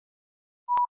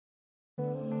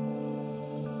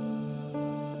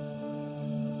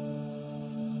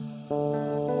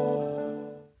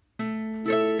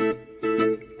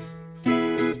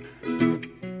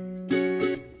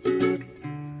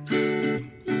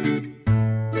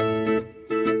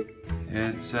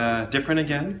It's different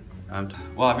again.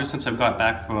 Well, ever since I've got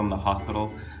back from the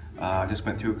hospital, I just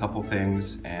went through a couple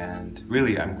things, and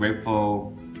really I'm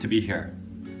grateful to be here.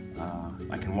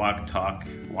 I can walk, talk,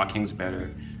 walking's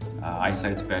better,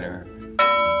 eyesight's better.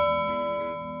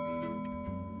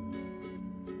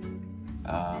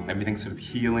 Everything's sort of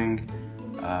healing.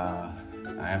 I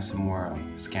have some more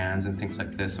scans and things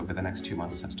like this over the next 2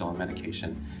 months. I'm still on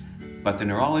medication. But the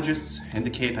neurologists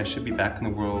indicate I should be back in the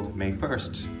world May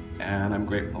 1st, and I'm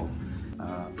grateful.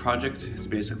 Project has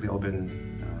basically all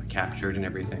been captured and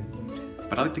everything.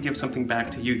 But I'd like to give something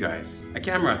back to you guys. A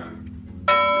camera!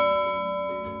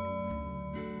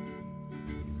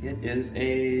 It is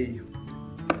a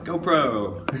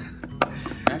GoPro!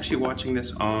 I'm actually watching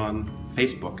this on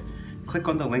Facebook. Click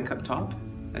on the link up top,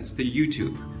 that's the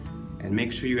YouTube. And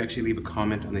make sure you actually leave a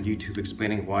comment on the YouTube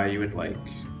explaining why you would like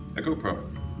a GoPro.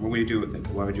 What would you do with it?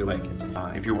 Why would you like it?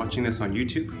 If you're watching this on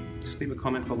YouTube, just leave a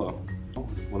comment below.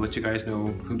 We'll let you guys know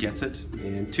who gets it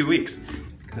in 2 weeks.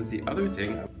 Because the other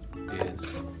thing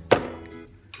is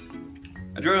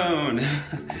a drone.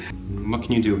 What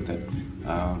can you do with it?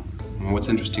 What's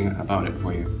interesting about it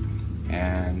for you?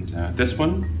 And this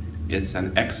one, it's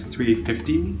an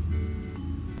X350,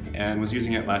 and was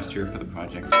using it last year for the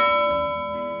project.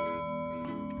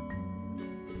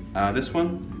 This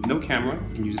one, no camera,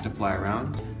 you can use it to fly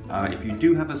around. If you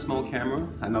do have a small camera,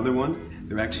 another one,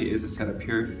 there actually is a setup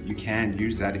here. You can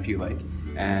use that if you like,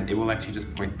 and it will actually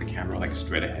just point the camera like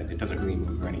straight ahead. It doesn't really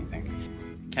move or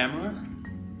anything. Camera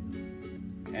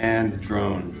and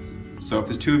drone. So if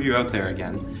there's 2 of you out there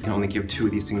again, I can only give 2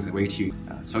 of these things away to you.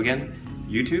 So again,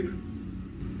 YouTube.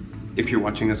 If you're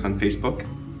watching this on Facebook,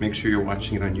 make sure you're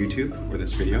watching it on YouTube or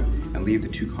this video, and leave the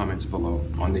 2 comments below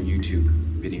on the YouTube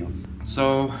video.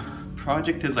 So,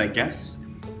 project is, I guess,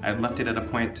 I've left it at a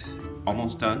point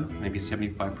almost done, maybe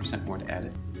 75% more to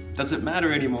edit. Doesn't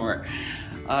matter anymore.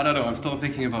 I don't know, I'm still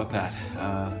thinking about that.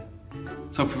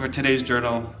 So for today's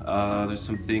journal, there's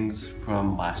some things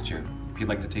from last year. If you'd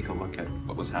like to take a look at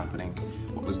what was happening,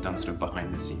 what was done sort of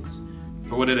behind the scenes.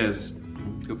 For what it is,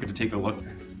 feel free to take a look.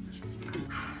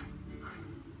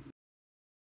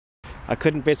 I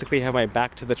couldn't basically have my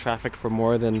back to the traffic for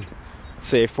more than,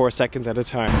 say, 4 seconds at a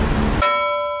time.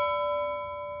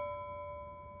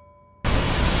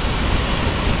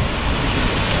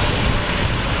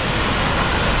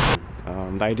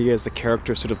 The idea is the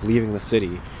character sort of leaving the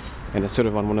city, and it's sort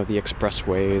of on one of the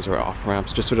expressways or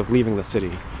off-ramps, just sort of leaving the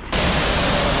city.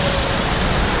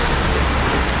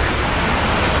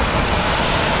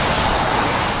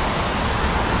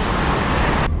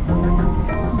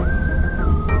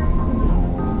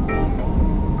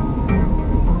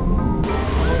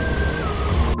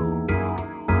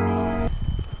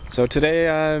 So today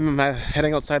I'm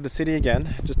heading outside the city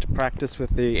again, just to practice with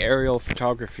the aerial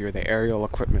photography or the aerial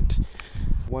equipment.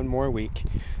 1 more week,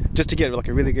 just to get like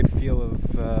a really good feel of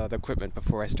the equipment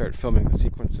before I start filming the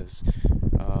sequences.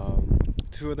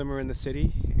 2 of them are in the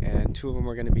city, and 2 of them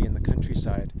are going to be in the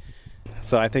countryside.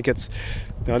 So I think it's,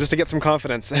 you know, just to get some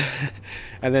confidence.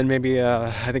 And then maybe,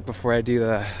 I think before I do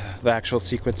the actual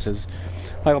sequences,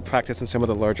 I'll practice in some of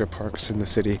the larger parks in the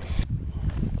city.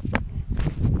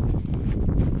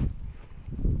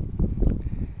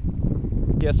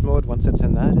 PS mode, once it's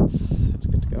in that, it's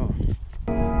good to go.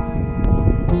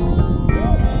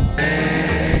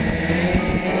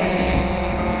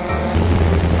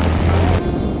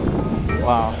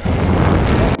 Wow.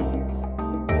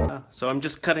 So I'm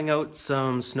just cutting out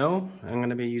some snow. I'm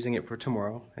going to be using it for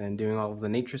tomorrow and doing all of the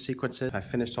nature sequences. I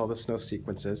finished all the snow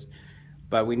sequences,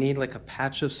 but we need like a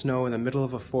patch of snow in the middle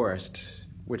of a forest,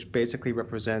 which basically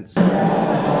represents...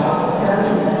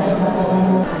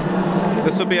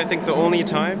 This will be, I think, the only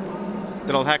time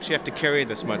that I'll actually have to carry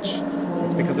this much.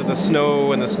 It's because of the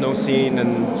snow and the snow scene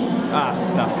and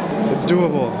stuff. It's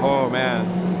doable. Oh man,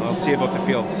 I'll see about the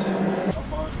fields.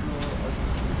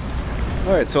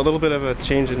 Alright, so a little bit of a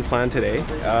change in plan today.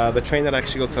 The train that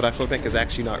actually goes to Strašecí is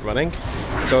actually not running.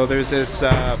 So there's this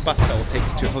bus that will take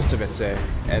us to Hostovice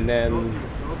and then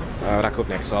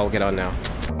Strašecí, so I'll get on now.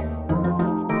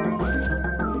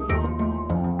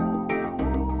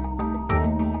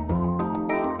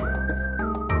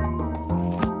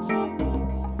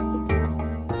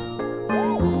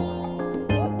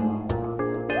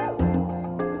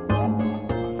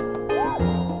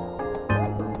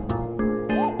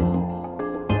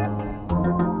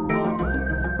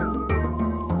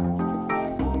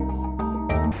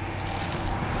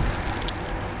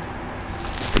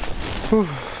 Whew,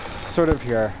 sort of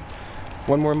here.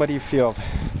 One more muddy field.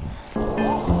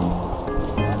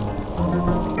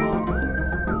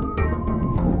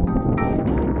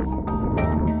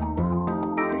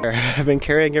 I've been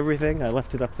carrying everything. I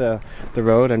left it up the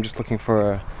road. I'm just looking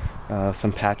for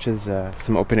some patches,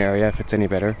 some open area if it's any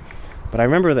better. But I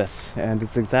remember this, and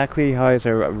it's exactly how I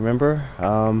remember,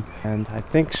 and I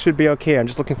think should be okay. I'm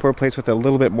just looking for a place with a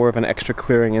little bit more of an extra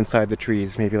clearing inside the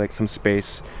trees, maybe like some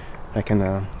space. I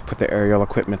can put the aerial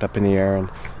equipment up in the air and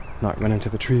not run into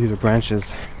the trees or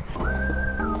branches.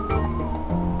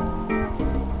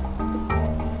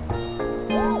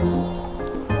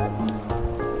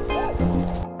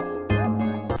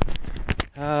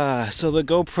 So the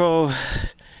GoPro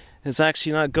is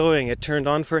actually not going. It turned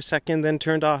on for a second, then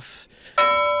turned off.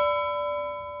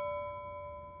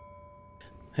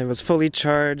 It was fully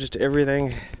charged,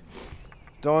 everything.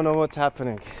 Don't know what's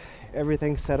happening.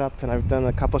 Everything's set up, and I've done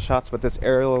a couple shots, but this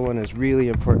aerial one is really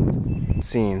important.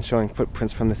 Scene, showing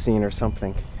footprints from the scene or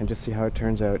something, and just see how it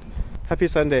turns out. Happy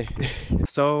Sunday.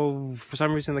 So for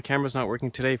some reason the camera's not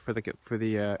working today for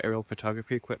the aerial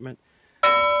photography equipment.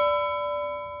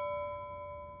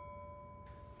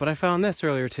 But I found this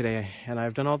earlier today, and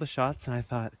I've done all the shots, and I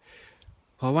thought,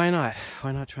 well, why not?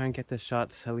 Why not try and get this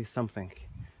shot, at least something?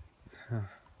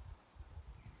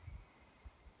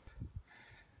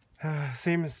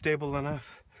 Seems stable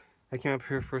enough. I came up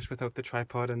here first without the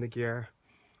tripod and the gear.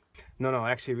 No,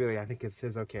 actually, really, I think it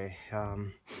is okay.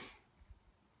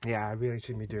 Yeah, I really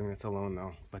shouldn't be doing this alone,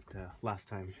 though, but last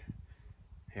time,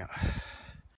 yeah.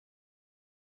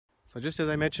 So just as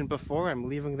I mentioned before, I'm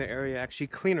leaving the area actually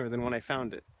cleaner than when I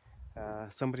found it.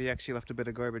 Somebody actually left a bit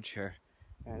of garbage here,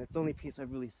 and it's the only piece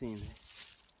I've really seen.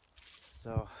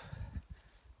 So,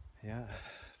 yeah,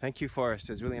 thank you, Forrest.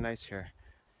 It's really nice here.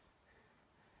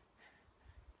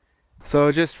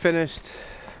 So just finished.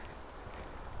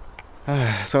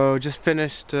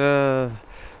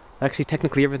 Actually,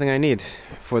 technically everything I need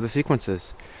for the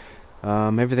sequences.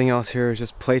 Everything else here is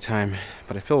just playtime,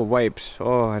 but I feel wiped,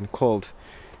 and cold,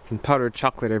 and powdered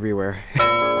chocolate everywhere.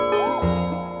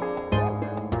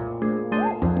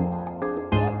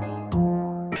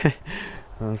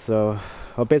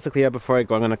 Basically, before I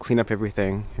go, I'm gonna clean up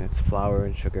everything. It's flour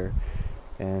and sugar,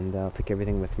 and I'll take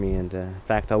everything with me. And in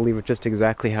fact, I'll leave it just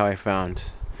exactly how I found.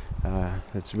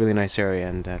 It's a really nice area,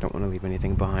 and I don't want to leave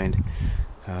anything behind.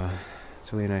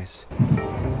 It's really nice.